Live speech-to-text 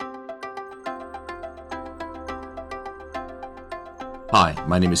Hi,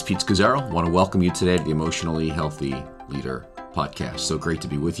 my name is Pete Scazzaro. I want to welcome you today to the Emotionally Healthy Leader podcast. So great to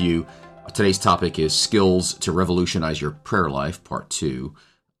be with you. Today's topic is Skills to Revolutionize Your Prayer Life, Part 2,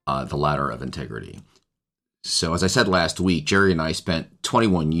 the Ladder of Integrity. So as I said last week, Jerry and I spent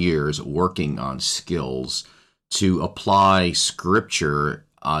 21 years working on skills to apply Scripture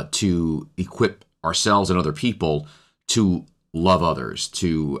to equip ourselves and other people to love others,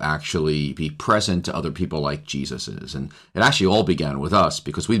 to actually be present to other people like Jesus is. And it actually all began with us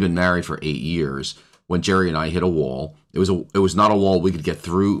because we've been married for 8 years. When Jerry and I hit a wall, it was not a wall we could get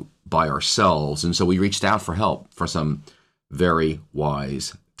through by ourselves. And so we reached out for help for some very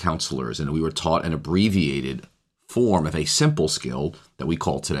wise counselors. And we were taught an abbreviated form of a simple skill that we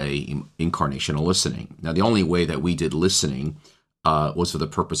call today incarnational listening. Now, the only way that we did listening was for the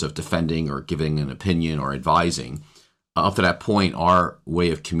purpose of defending or giving an opinion or advising. Up to that point, our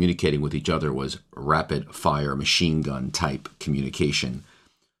way of communicating with each other was rapid fire machine gun type communication.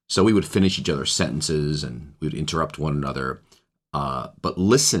 So we would finish each other's sentences and we would interrupt one another. But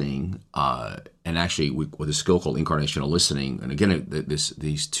listening, and actually with a skill called incarnational listening, and again,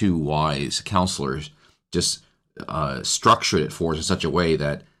 these two wise counselors just structured it for us in such a way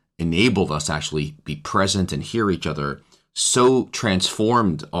that enabled us to actually be present and hear each other, so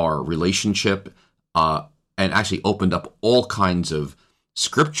transformed our relationship, and actually opened up all kinds of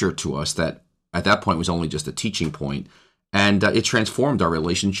scripture to us that at that point was only just a teaching point. And it transformed our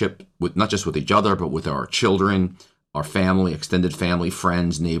relationship with not just with each other, but with our children, our family, extended family,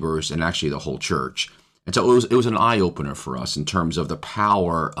 friends, neighbors, and actually the whole church. And so it was an eye-opener for us in terms of the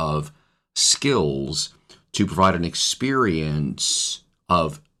power of skills to provide an experience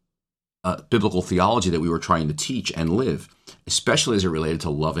of biblical theology that we were trying to teach and live, especially as it related to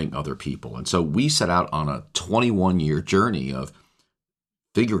loving other people. And so we set out on a 21-year journey of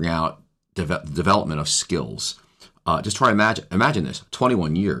figuring out the development of skills. Just try to imagine this,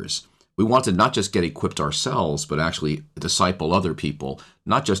 21 years. We wanted not just get equipped ourselves, but actually disciple other people,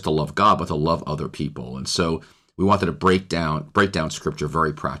 not just to love God, but to love other people. And so we wanted to break down Scripture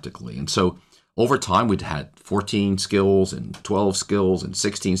very practically. And so over time, we'd had 14 skills and 12 skills and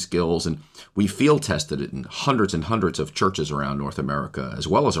 16 skills, and we field tested it in hundreds and hundreds of churches around North America, as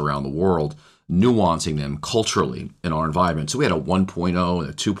well as around the world, nuancing them culturally in our environment. So we had a 1.0 and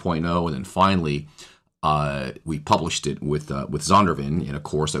a 2.0, and then finally we published it with Zondervan in a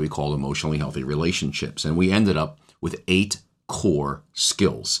course that we called Emotionally Healthy Relationships, and we ended up with 8 core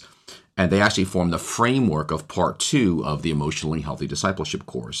skills. And they actually form the framework of part 2 of the Emotionally Healthy Discipleship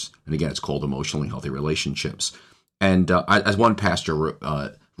course. And again, it's called Emotionally Healthy Relationships. And as one pastor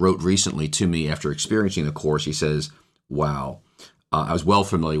wrote recently to me after experiencing the course, he says, wow, I was well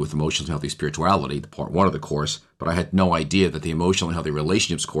familiar with Emotionally Healthy Spirituality, the part 1 of the course, but I had no idea that the Emotionally Healthy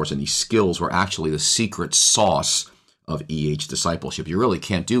Relationships course and these skills were actually the secret sauce of EH discipleship. You really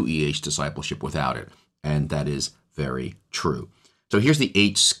can't do EH discipleship without it. And that is very true. So here's the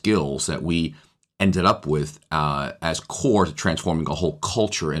 8 skills that we ended up with as core to transforming a whole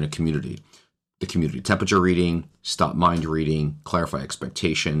culture in a community. The community temperature reading, stop mind reading, clarify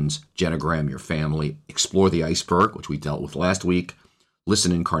expectations, genogram your family, explore the iceberg, which we dealt with last week,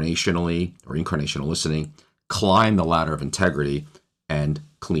 listen incarnationally or incarnational listening, climb the ladder of integrity, and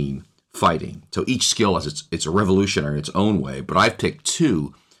clean fighting. So each skill has it's a revolutionary in its own way, but I've picked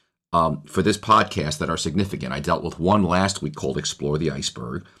 2 for this podcast that are significant. I dealt with one last week called Explore the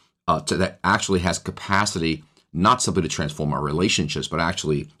Iceberg that actually has capacity not simply to transform our relationships, but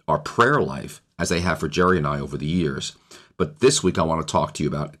actually our prayer life as they have for Jerry and I over the years. But this week I want to talk to you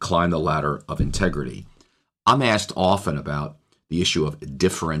about Climb the Ladder of Integrity. I'm asked often about the issue of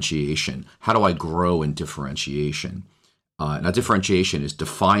differentiation. How do I grow in differentiation? Now, differentiation is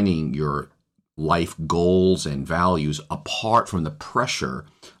defining your life goals and values apart from the pressure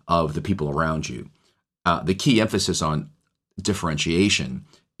of the people around you. The key emphasis on differentiation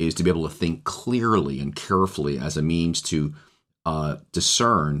is to be able to think clearly and carefully as a means to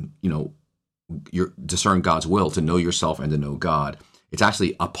discern God's will, to know yourself and to know God. It's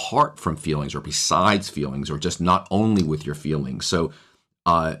actually apart from feelings or besides feelings or just not only with your feelings. So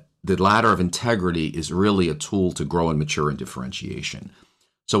the ladder of integrity is really a tool to grow and mature in differentiation.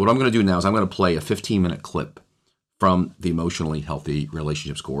 So what I'm going to do now is I'm going to play a 15-minute clip from the Emotionally Healthy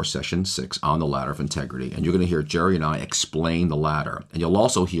Relationships course, session 6 on the ladder of integrity. And you're going to hear Jerry and I explain the ladder. And you'll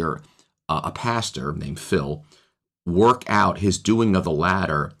also hear a pastor named Phil work out his doing of the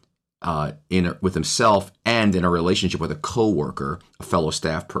ladder with himself and in a relationship with a coworker, a fellow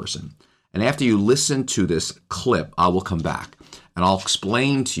staff person. And after you listen to this clip, I will come back and I'll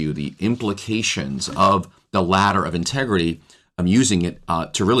explain to you the implications of the ladder of integrity. I'm using it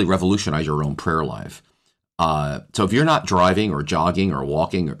to really revolutionize your own prayer life. So if you're not driving or jogging or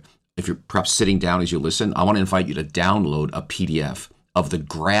walking, or if you're perhaps sitting down as you listen, I want to invite you to download a PDF of the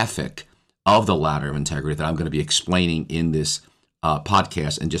graphic of the ladder of integrity that I'm going to be explaining in this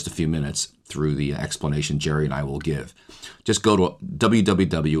podcast in just a few minutes through the explanation Jerry and I will give. Just go to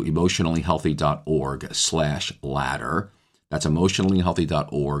www.emotionallyhealthy.org/ladder. That's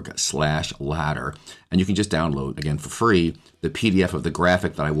emotionallyhealthy.org/ladder. And you can just download, again, for free, the PDF of the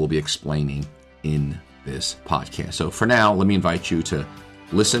graphic that I will be explaining in this podcast. So for now, let me invite you to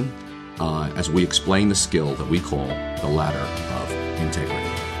listen as we explain the skill that we call the ladder of integrity.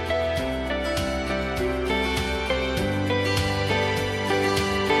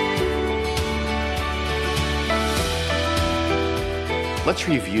 Let's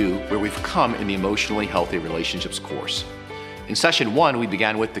review where we've come in the Emotionally Healthy Relationships course. In session 1, we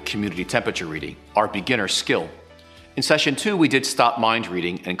began with the community temperature reading, our beginner skill. In session 2, we did stop mind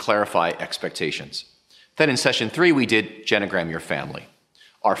reading and clarify expectations. Then in session 3, we did genogram your family.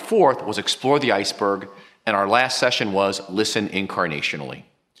 Our 4th was explore the iceberg, and our last session was listen incarnationally.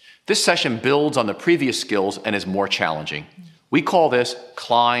 This session builds on the previous skills and is more challenging. We call this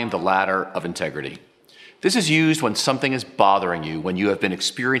climb the ladder of integrity. This is used when something is bothering you, when you have been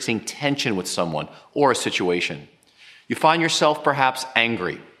experiencing tension with someone or a situation. You find yourself perhaps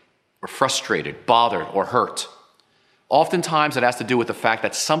angry or frustrated, bothered, or hurt. Oftentimes it has to do with the fact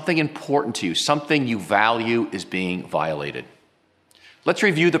that something important to you, something you value, is being violated. Let's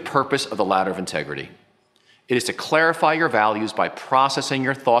review the purpose of the ladder of integrity. It is to clarify your values by processing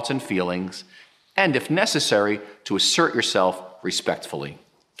your thoughts and feelings, and if necessary, to assert yourself respectfully.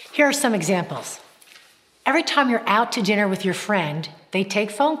 Here are some examples. Every time you're out to dinner with your friend, they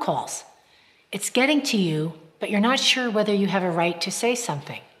take phone calls. It's getting to you, but you're not sure whether you have a right to say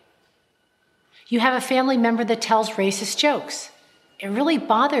something. You have a family member that tells racist jokes. It really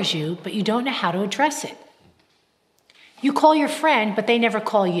bothers you, but you don't know how to address it. You call your friend, but they never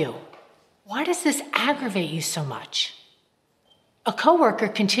call you. Why does this aggravate you so much? A coworker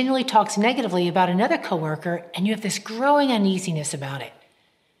continually talks negatively about another coworker, and you have this growing uneasiness about it.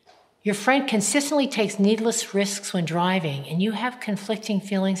 Your friend consistently takes needless risks when driving, and you have conflicting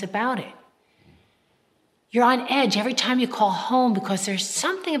feelings about it. You're on edge every time you call home because there's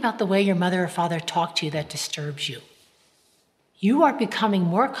something about the way your mother or father talk to you that disturbs you. You are becoming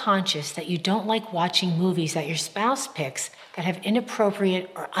more conscious that you don't like watching movies that your spouse picks that have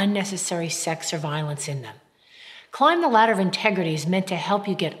inappropriate or unnecessary sex or violence in them. Climb the ladder of integrity is meant to help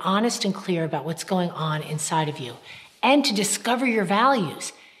you get honest and clear about what's going on inside of you and to discover your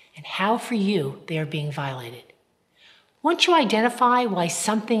values and how for you they are being violated. Once you identify why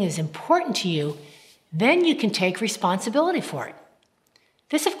something is important to you, then you can take responsibility for it.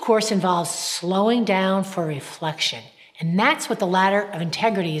 This, of course, involves slowing down for reflection, and that's what the ladder of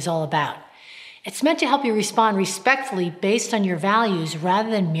integrity is all about. It's meant to help you respond respectfully based on your values rather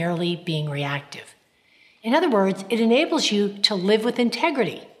than merely being reactive. In other words, it enables you to live with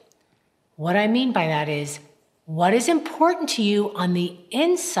integrity. What I mean by that is, what is important to you on the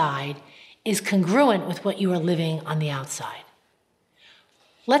inside is congruent with what you are living on the outside.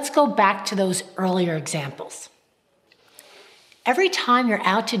 Let's go back to those earlier examples. Every time you're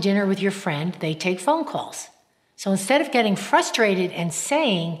out to dinner with your friend, they take phone calls. So instead of getting frustrated and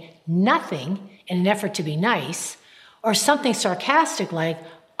saying nothing in an effort to be nice, or something sarcastic like,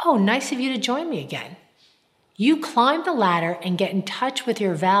 "Oh, nice of you to join me again," you climb the ladder and get in touch with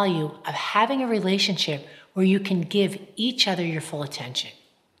your value of having a relationship where you can give each other your full attention.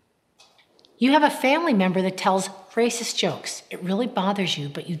 You have a family member that tells racist jokes. It really bothers you,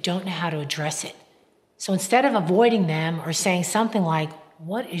 but you don't know how to address it. So instead of avoiding them or saying something like,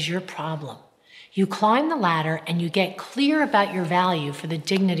 "What is your problem?" you climb the ladder and you get clear about your value for the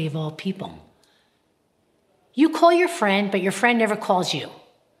dignity of all people. You call your friend, but your friend never calls you.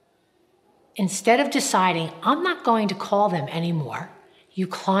 Instead of deciding, "I'm not going to call them anymore," you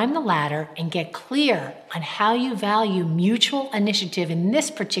climb the ladder and get clear on how you value mutual initiative in this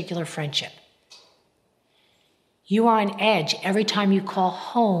particular friendship. You are on edge every time you call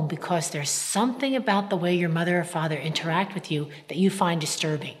home because there's something about the way your mother or father interact with you that you find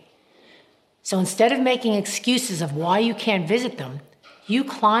disturbing. So instead of making excuses of why you can't visit them, you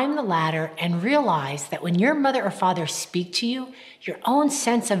climb the ladder and realize that when your mother or father speak to you, your own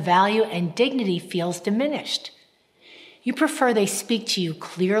sense of value and dignity feels diminished. You prefer they speak to you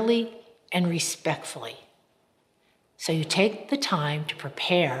clearly and respectfully. So you take the time to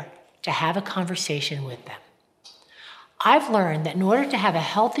prepare to have a conversation with them. I've learned that in order to have a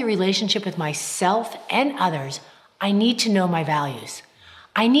healthy relationship with myself and others, I need to know my values.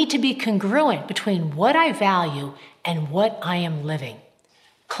 I need to be congruent between what I value and what I am living.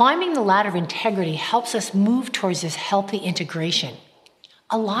 Climbing the ladder of integrity helps us move towards this healthy integration.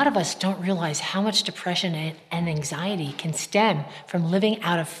 A lot of us don't realize how much depression and anxiety can stem from living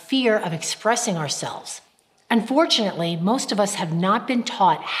out of fear of expressing ourselves. Unfortunately, most of us have not been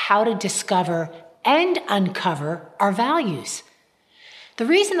taught how to discover and uncover our values. The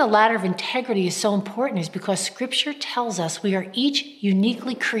reason the ladder of integrity is so important is because Scripture tells us we are each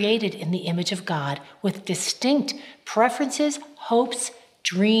uniquely created in the image of God with distinct preferences, hopes,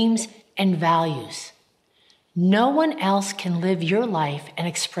 dreams, and values. No one else can live your life and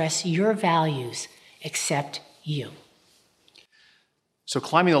express your values except you. So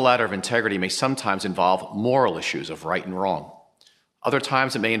climbing the ladder of integrity may sometimes involve moral issues of right and wrong. Other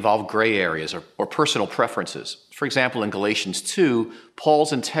times it may involve gray areas or personal preferences. For example, in Galatians 2,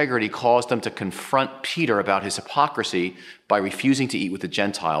 Paul's integrity caused him to confront Peter about his hypocrisy by refusing to eat with the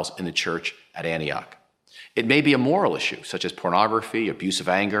Gentiles in the church at Antioch. It may be a moral issue, such as pornography, abusive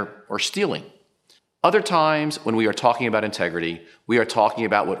anger, or stealing. Other times, when we are talking about integrity, we are talking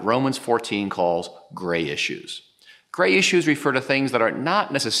about what Romans 14 calls gray issues. Gray issues refer to things that are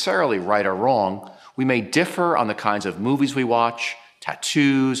not necessarily right or wrong. We may differ on the kinds of movies we watch,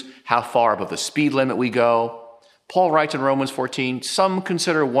 tattoos, how far above the speed limit we go. Paul writes in Romans 14, some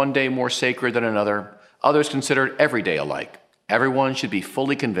consider one day more sacred than another. Others consider it every day alike. Everyone should be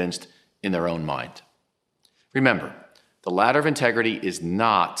fully convinced in their own mind. Remember, the ladder of integrity is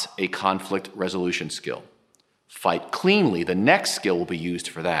not a conflict resolution skill. Fight cleanly, the next skill will be used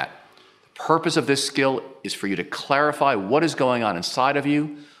for that. The purpose of this skill is for you to clarify what is going on inside of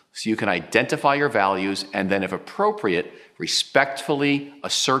you so you can identify your values and then, if appropriate, respectfully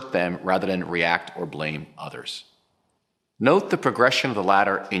assert them rather than react or blame others. Note the progression of the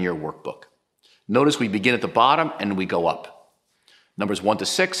ladder in your workbook. Notice we begin at the bottom and we go up. Numbers 1 to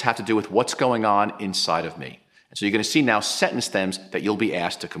 6 have to do with what's going on inside of me. And so you're going to see now sentence stems that you'll be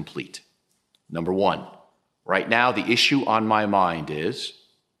asked to complete. Number 1, right now the issue on my mind is.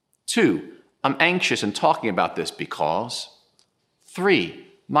 2, I'm anxious and talking about this because. 3,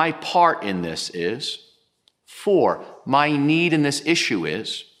 my part in this is. 4, my need in this issue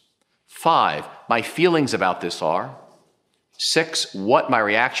is. 5, my feelings about this are. 6, what my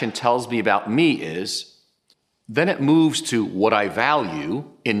reaction tells me about me is. Then it moves to what I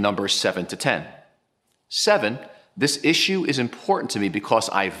value in numbers 7 to 10. 7, this issue is important to me because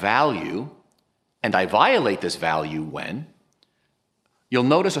I value, and I violate this value when. You'll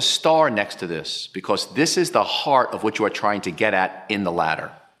notice a star next to this because this is the heart of what you are trying to get at in the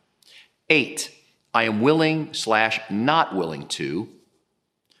ladder. 8, I am willing/not willing to.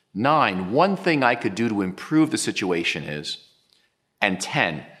 9, one thing I could do to improve the situation is. And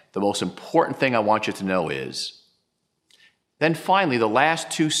 10, the most important thing I want you to know is. Then finally, the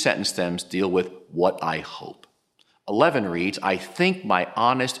last 2 sentence stems deal with what I hope. 11 reads, I think my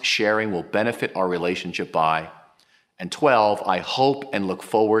honest sharing will benefit our relationship by. And 12, I hope and look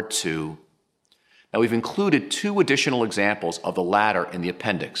forward to. Now we've included 2 additional examples of the ladder in the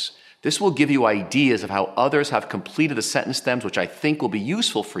appendix. This will give you ideas of how others have completed the sentence stems, which I think will be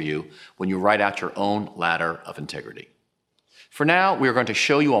useful for you when you write out your own ladder of integrity. For now, we are going to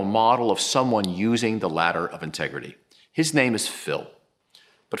show you a model of someone using the ladder of integrity. His name is Phil.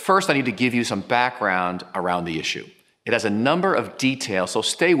 But first, I need to give you some background around the issue. It has a number of details, so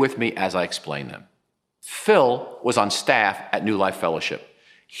stay with me as I explain them. Phil was on staff at New Life Fellowship.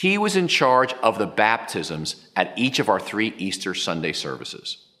 He was in charge of the baptisms at each of our 3 Easter Sunday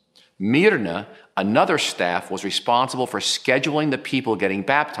services. Mirna, another staff, was responsible for scheduling the people getting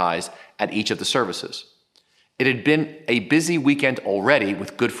baptized at each of the services. It had been a busy weekend already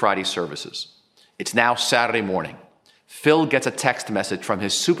with Good Friday services. It's now Saturday morning. Phil gets a text message from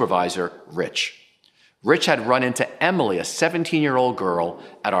his supervisor, Rich. Rich had run into Emily, a 17-year-old girl,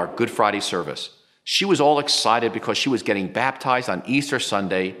 at our Good Friday service. She was all excited because she was getting baptized on Easter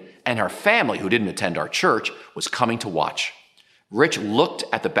Sunday, and her family, who didn't attend our church, was coming to watch. Rich looked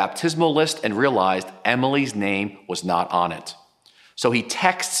at the baptismal list and realized Emily's name was not on it. So he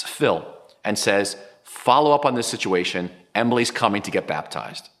texts Phil and says, follow up on this situation. Emily's coming to get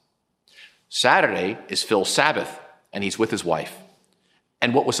baptized. Saturday is Phil's Sabbath, and he's with his wife.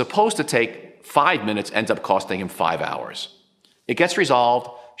 And what was supposed to take 5 minutes ends up costing him 5 hours. It gets resolved,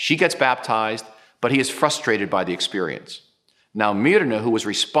 she gets baptized, but he is frustrated by the experience. Now, Mirna, who was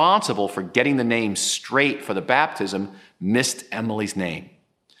responsible for getting the name straight for the baptism, missed Emily's name.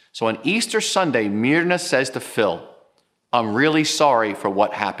 So on Easter Sunday, Mirna says to Phil, I'm really sorry for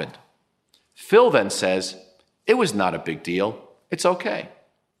what happened. Phil then says, it was not a big deal. It's okay.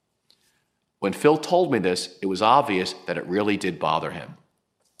 When Phil told me this, it was obvious that it really did bother him.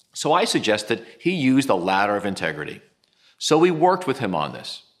 So I suggested he use the ladder of integrity. So we worked with him on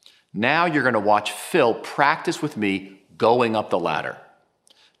this. Now you're going to watch Phil practice with me going up the ladder.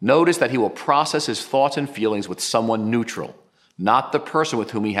 Notice that he will process his thoughts and feelings with someone neutral, not the person with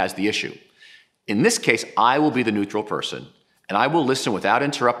whom he has the issue. In this case, I will be the neutral person, and I will listen without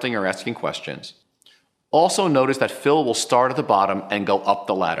interrupting or asking questions. Also notice that Phil will start at the bottom and go up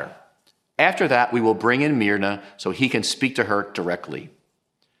the ladder. After that, we will bring in Myrna so he can speak to her directly.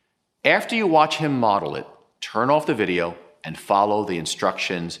 After you watch him model it, turn off the video and follow the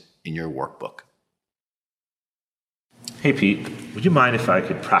instructions in your workbook. Hey Pete, would you mind if I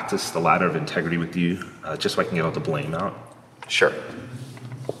could practice the ladder of integrity with you, just so I can get all the blame out? Sure.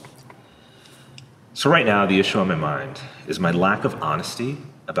 So right now, the issue on my mind is my lack of honesty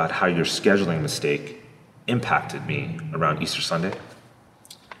about how your scheduling mistake impacted me around Easter Sunday.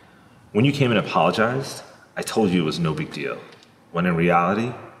 When you came and apologized, I told you it was no big deal, when in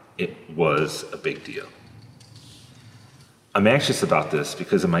reality, it was a big deal. I'm anxious about this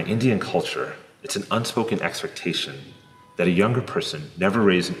because in my Indian culture, it's an unspoken expectation that a younger person never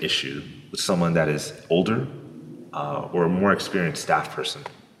raise an issue with someone that is older or a more experienced staff person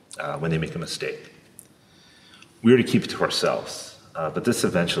when they make a mistake. We are to keep it to ourselves, but this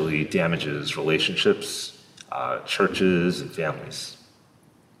eventually damages relationships, churches, and families.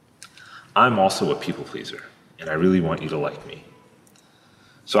 I'm also a people pleaser, and I really want you to like me.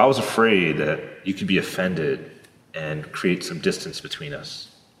 So I was afraid that you could be offended and create some distance between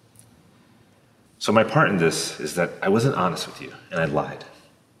us. So my part in this is that I wasn't honest with you, and I lied.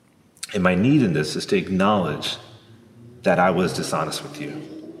 And my need in this is to acknowledge that I was dishonest with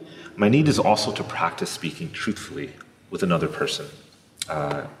you. My need is also to practice speaking truthfully with another person,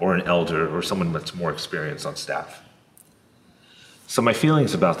 or an elder, or someone that's more experienced on staff. So my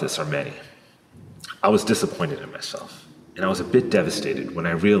feelings about this are many. I was disappointed in myself, and I was a bit devastated when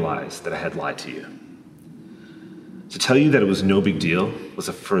I realized that I had lied to you. To tell you that it was no big deal was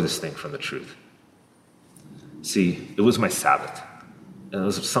the furthest thing from the truth. See, it was my Sabbath, and it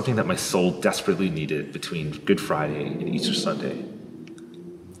was something that my soul desperately needed between Good Friday and Easter Sunday.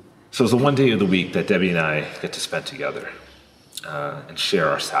 So it was the one day of the week that Debbie and I get to spend together and share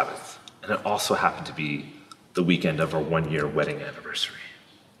our Sabbath. And it also happened to be the weekend of our 1-year wedding anniversary.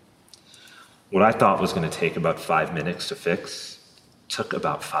 What I thought was going to take about 5 minutes to fix took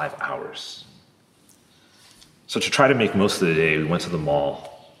about 5 hours. So to try to make most of the day, we went to the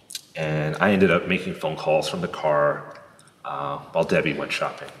mall, and I ended up making phone calls from the car while Debbie went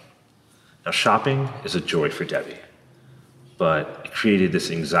shopping. Now, shopping is a joy for Debbie, but it created this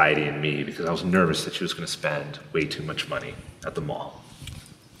anxiety in me because I was nervous that she was going to spend way too much money at the mall.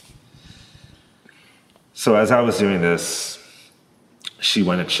 So as I was doing this, she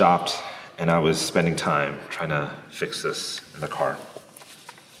went and shopped, and I was spending time trying to fix this in the car.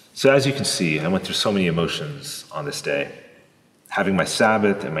 So as you can see, I went through so many emotions on this day. Having my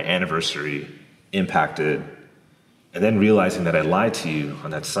Sabbath and my anniversary impacted, and then realizing that I lied to you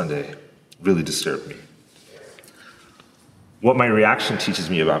on that Sunday really disturbed me. What my reaction teaches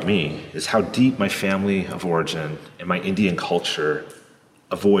me about me is how deep my family of origin and my Indian culture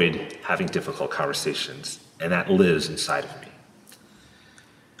avoid having difficult conversations, and that lives inside of me.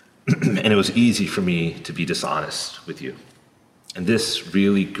 And it was easy for me to be dishonest with you. And this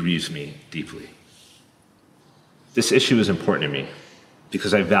really grieves me deeply. This issue is important to me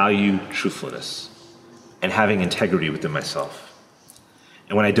because I value truthfulness and having integrity within myself.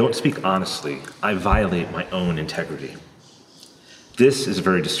 And when I don't speak honestly, I violate my own integrity. This is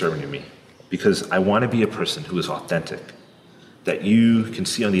very disturbing to me because I want to be a person who is authentic, that you can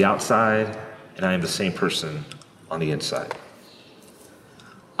see on the outside, and I am the same person on the inside.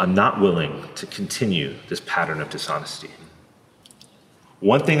 I'm not willing to continue this pattern of dishonesty.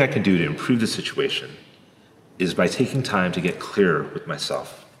 One thing I can do to improve the situation is by taking time to get clearer with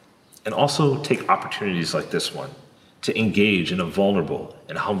myself, and also take opportunities like this one to engage in a vulnerable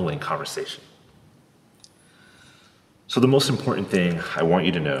and humbling conversation. So the most important thing I want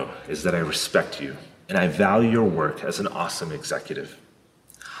you to know is that I respect you, and I value your work as an awesome executive.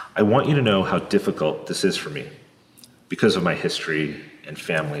 I want you to know how difficult this is for me because of my history and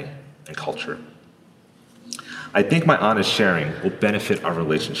family and culture. I think my honest sharing will benefit our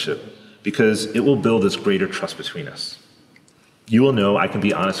relationship because it will build this greater trust between us. You will know I can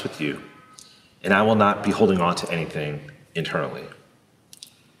be honest with you, and I will not be holding on to anything internally.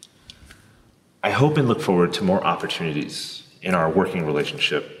 I hope and look forward to more opportunities in our working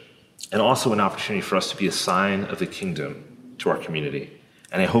relationship, and also an opportunity for us to be a sign of the kingdom to our community.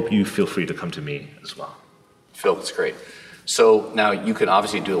 And I hope you feel free to come to me as well. Phil, that's great. So now you can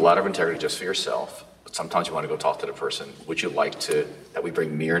obviously do a lot of integrity just for yourself, but sometimes you want to go talk to the person. Would you like that we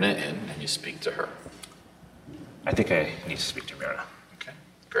bring Myrna in and you speak to her? I think I need to speak to Myrna. Okay,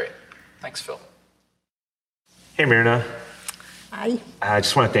 great. Thanks, Phil. Hey, Myrna. Hi. I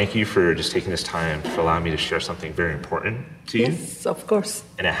just want to thank you for just taking this time for allowing me to share something very important to you. Yes, of course.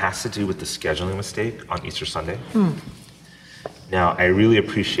 And it has to do with the scheduling mistake on Easter Sunday. Now, I really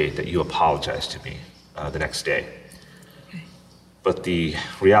appreciate that you apologized to me the next day. Okay. But the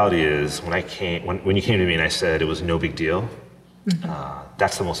reality is, when you came to me and I said it was no big deal,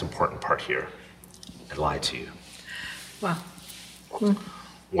 that's the most important part here. I lied to you. Wow.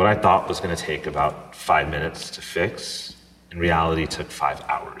 What I thought was going to take about 5 minutes to fix, in reality took 5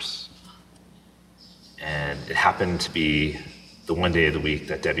 hours. And it happened to be the one day of the week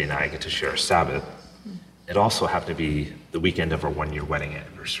that Debbie and I get to share a Sabbath. It also happened to be the weekend of our 1-year wedding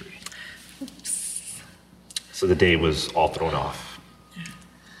anniversary. Oops. So the day was all thrown off.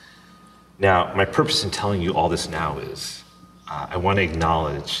 Now, my purpose in telling you all this now is I want to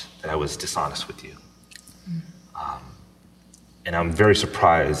acknowledge that I was dishonest with you. And I'm very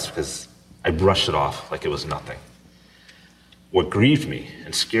surprised because I brushed it off like it was nothing. What grieved me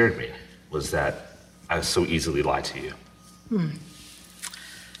and scared me was that I so easily lied to you.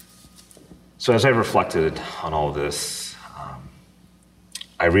 So as I reflected on all of this,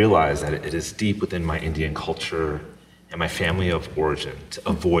 I realized that it is deep within my Indian culture and my family of origin to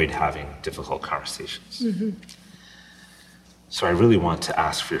avoid having difficult conversations. So I really want to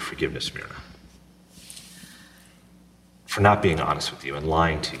ask for your forgiveness, Myrna, for not being honest with you and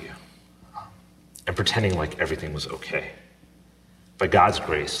lying to you and pretending like everything was okay. By God's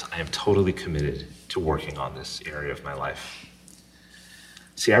grace, I am totally committed to working on this area of my life.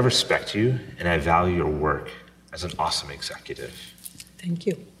 See, I respect you and I value your work as an awesome executive. Thank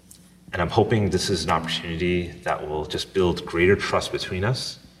you. And I'm hoping this is an opportunity that will just build greater trust between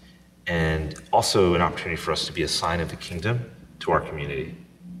us and also an opportunity for us to be a sign of the kingdom to our community.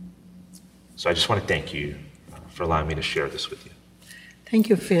 So I just want to thank you for allowing me to share this with you. Thank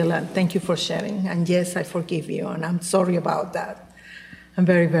you, Phil, and thank you for sharing. And yes, I forgive you, and I'm sorry about that. I'm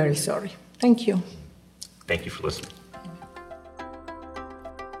very, very sorry. Thank you. Thank you for listening.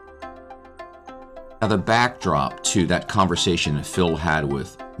 Now, the backdrop to that conversation Phil had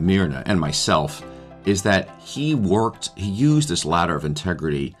with Myrna and myself is that he used this ladder of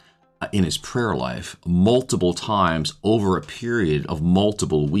integrity in his prayer life multiple times over a period of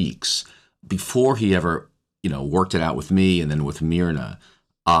multiple weeks before he ever, worked it out with me and then with Myrna.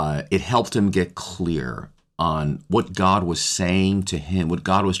 It helped him get clear on what God was saying to him, what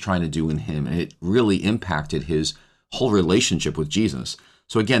God was trying to do in him, and it really impacted his whole relationship with Jesus.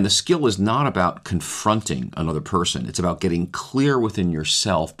 So again, the skill is not about confronting another person. It's about getting clear within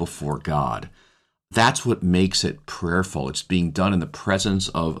yourself before God. That's what makes it prayerful. It's being done in the presence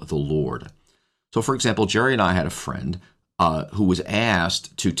of the Lord. So for example, Jerry and I had a friend who was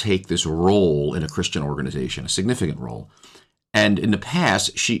asked to take this role in a Christian organization, a significant role. And in the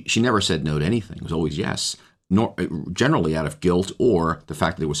past, she never said no to anything. It was always yes, generally out of guilt or the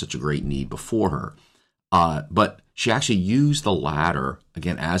fact that there was such a great need before her. But she actually used the ladder,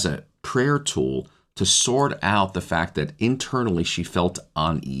 again, as a prayer tool to sort out the fact that internally she felt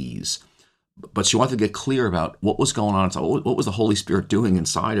unease. But she wanted to get clear about what was going on. So what was the Holy Spirit doing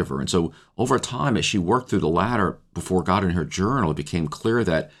inside of her? And so over time, as she worked through the ladder before God in her journal, it became clear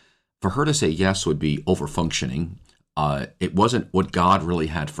that for her to say yes would be overfunctioning. It wasn't what God really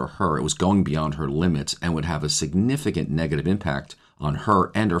had for her. It was going beyond her limits and would have a significant negative impact on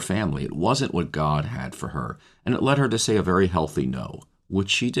her and her family. It wasn't what God had for her. And it led her to say a very healthy no, which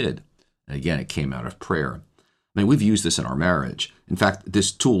she did. And again, it came out of prayer. I mean, we've used this in our marriage. In fact,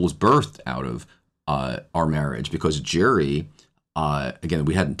 this tool was birthed out of our marriage because Jerry, again,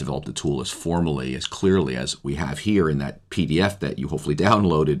 we hadn't developed the tool as formally, as clearly as we have here in that PDF that you hopefully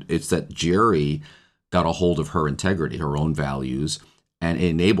downloaded. It's that Jerry got a hold of her integrity, her own values, and it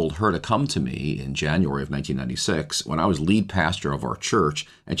enabled her to come to me in January of 1996 when I was lead pastor of our church,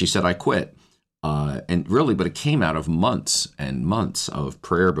 and she said, I quit. But it came out of months and months of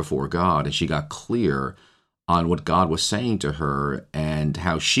prayer before God, and she got clear on what God was saying to her and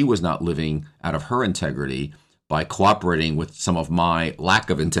how she was not living out of her integrity by cooperating with some of my lack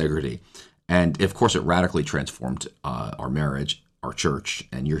of integrity. And of course, it radically transformed our marriage, our church,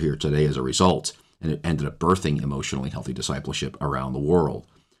 and you're here today as a result. And it ended up birthing emotionally healthy discipleship around the world.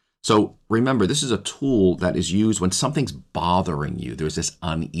 So remember, this is a tool that is used when something's bothering you. There's this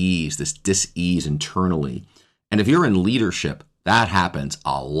unease, this dis-ease internally. And if you're in leadership, that happens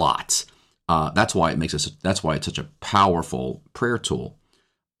a lot. That's why it's such a powerful prayer tool.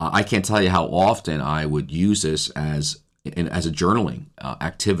 I can't tell you how often I would use this as a journaling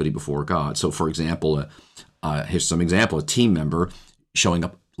activity before God. So for example, here's some example, a team member showing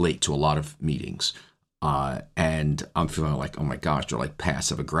up late to a lot of meetings. And I'm feeling like, oh my gosh, they're like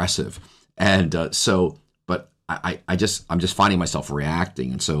passive aggressive. And but I'm just finding myself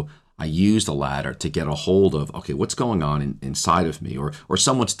reacting. And so I use the ladder to get a hold of, okay, what's going on inside of me? Or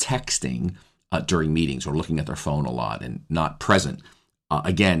someone's texting during meetings or looking at their phone a lot and not present.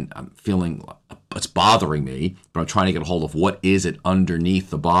 Again, I'm feeling it's bothering me, but I'm trying to get a hold of what is it underneath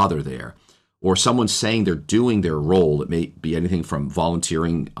the bother there. Or someone's saying they're doing their role. It may be anything from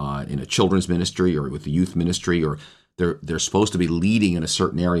volunteering in a children's ministry or with the youth ministry, or they're supposed to be leading in a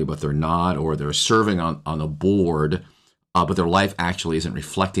certain area, but they're not, or they're serving on a board, but their life actually isn't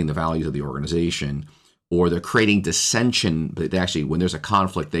reflecting the values of the organization, or they're creating dissension, but they actually, when there's a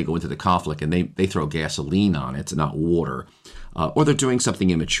conflict, they go into the conflict and they throw gasoline on it, not water, or they're doing something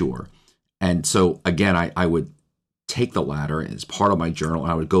immature. And so, again, I would take the ladder as part of my journal,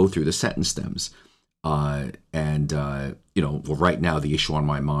 and I would go through the sentence stems. Well, right now the issue on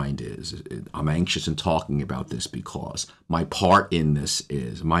my mind is I'm anxious in talking about this because my part in this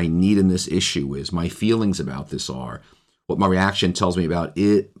is, my need in this issue is, my feelings about this are, what my reaction tells me about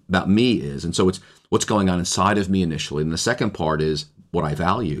me is. And so it's what's going on inside of me initially. And the second part is what I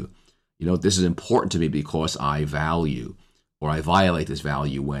value. This is important to me because I value, or I violate this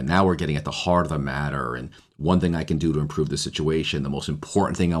value when. Now we're getting at the heart of the matter, and one thing I can do to improve the situation, the most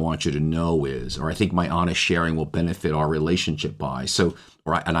important thing I want you to know is, or I think my honest sharing will benefit our relationship by. So,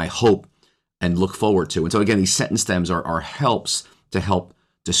 and I hope and look forward to. And so again, these sentence stems are helps to help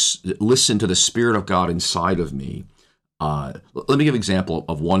to listen to the Spirit of God inside of me. Let me give an example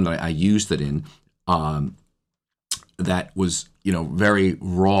of one that I used it in that was, very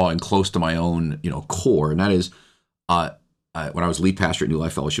raw and close to my own, core. And that is, when I was lead pastor at New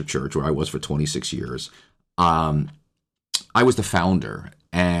Life Fellowship Church, where I was for 26 years, I was the founder.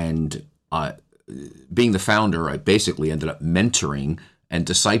 And being the founder, I basically ended up mentoring and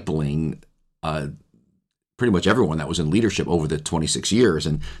discipling pretty much everyone that was in leadership over the 26 years,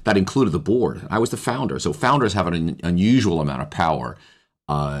 and that included the board. I was the founder. So founders have an unusual amount of power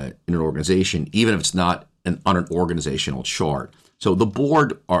in an organization, even if it's not on an organizational chart. So the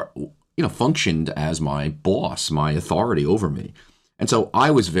board functioned as my boss, my authority over me. And so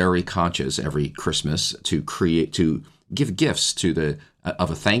I was very conscious every Christmas to give gifts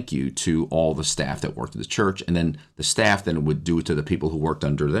of a thank you to all the staff that worked at the church, and then the staff then would do it to the people who worked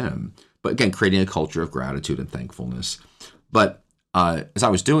under them. But again, creating a culture of gratitude and thankfulness. But as I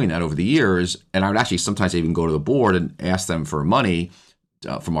was doing that over the years, and I would actually sometimes even go to the board and ask them for money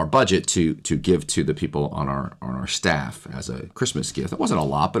from our budget to give to the people on our staff as a Christmas gift. It wasn't a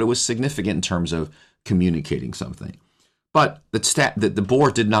lot, but it was significant in terms of communicating something. But the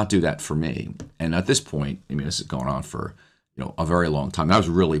board did not do that for me. And at this point, this is going on for a very long time. And I was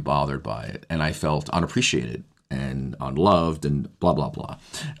really bothered by it, and I felt unappreciated and unloved and blah, blah, blah,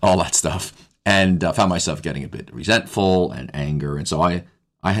 all that stuff. And found myself getting a bit resentful and anger. And so I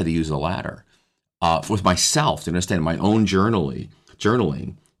had to use the ladder with myself to understand my own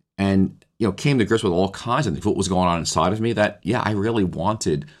journaling, and came to grips with all kinds of things, what was going on inside of me, that, I really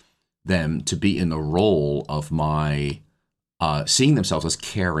wanted them to be in the role of my seeing themselves as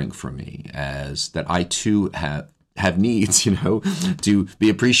caring for me, as that I too have needs, to be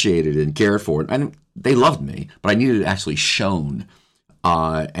appreciated and cared for. And they loved me, but I needed it actually shown.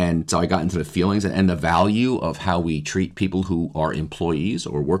 And so I got into the feelings and the value of how we treat people who are employees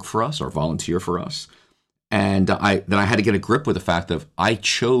or work for us or volunteer for us. And then I had to get a grip with the fact that I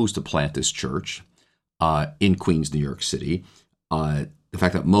chose to plant this church in Queens, New York City. The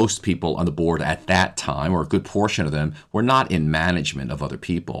fact that most people on the board at that time, or a good portion of them, were not in management of other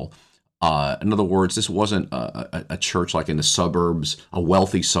people. In other words, this wasn't a church like in the suburbs, a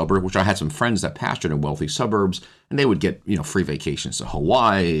wealthy suburb, which I had some friends that pastored in wealthy suburbs, and they would get free vacations to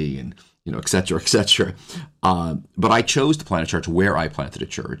Hawaii and et cetera, et cetera. But I chose to plant a church where I planted a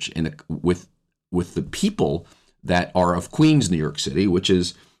church with the people that are of Queens, New York City, which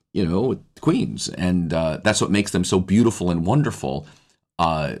is Queens, and that's what makes them so beautiful and wonderful.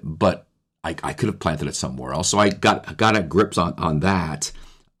 But I could have planted it somewhere else, so I got a grips on that.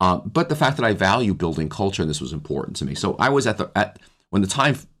 But the fact that I value building culture, and this was important to me. So I was when the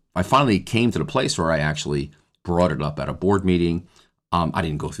time I finally came to the place where I actually brought it up at a board meeting. I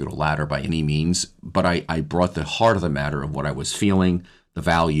didn't go through the ladder by any means, but I brought the heart of the matter of what I was feeling, the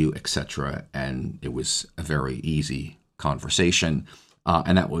value, etc. And it was a very easy conversation.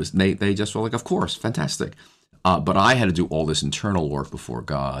 And that was, they just were like, of course, fantastic. But I had to do all this internal work before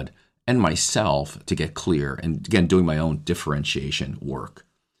God and myself to get clear, and again, doing my own differentiation work.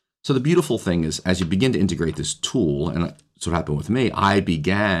 So the beautiful thing is, as you begin to integrate this tool, and that's what happened with me, I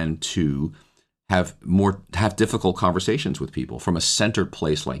began to have difficult conversations with people from a centered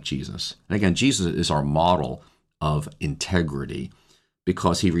place like Jesus. And again, Jesus is our model of integrity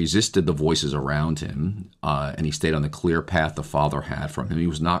because he resisted the voices around him and he stayed on the clear path the Father had from him. He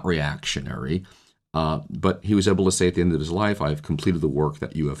was not reactionary, but he was able to say at the end of his life, "I have completed the work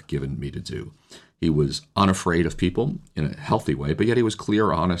that you have given me to do." He was unafraid of people in a healthy way, but yet he was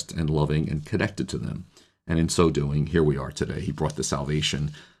clear, honest, and loving and connected to them. And in so doing, here we are today. He brought the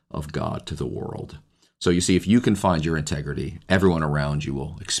salvation of God to the world. So you see, if you can find your integrity, everyone around you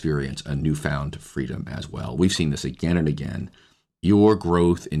will experience a newfound freedom as well. We've seen this again and again. Your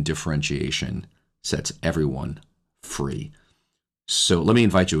growth in differentiation sets everyone free. So let me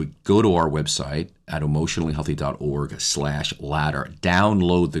invite you to go to our website at emotionallyhealthy.org/ladder.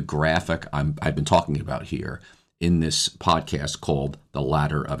 Download the graphic I've been talking about here in this podcast called The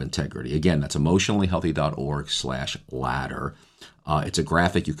Ladder of Integrity. Again, that's emotionallyhealthy.org/ladder. It's a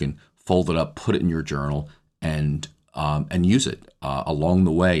graphic. You can fold it up, put it in your journal, and use it along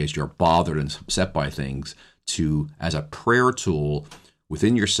the way as you're bothered and upset by things as a prayer tool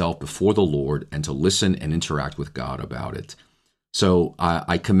within yourself before the Lord and to listen and interact with God about it. So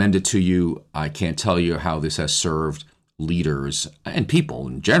I commend it to you. I can't tell you how this has served leaders and people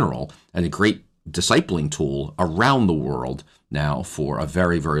in general and a great discipling tool around the world now for a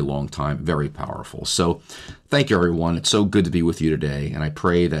very, very long time. Very powerful. So thank you, everyone. It's so good to be with you today. And I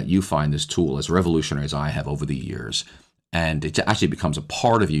pray that you find this tool as revolutionary as I have over the years. And it actually becomes a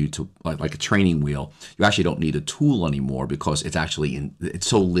part of you to like a training wheel. You actually don't need a tool anymore because it's actually it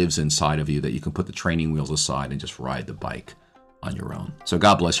so lives inside of you that you can put the training wheels aside and just ride the bike on your own. So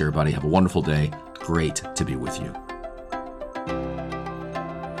God bless you, everybody. Have a wonderful day. Great to be with you.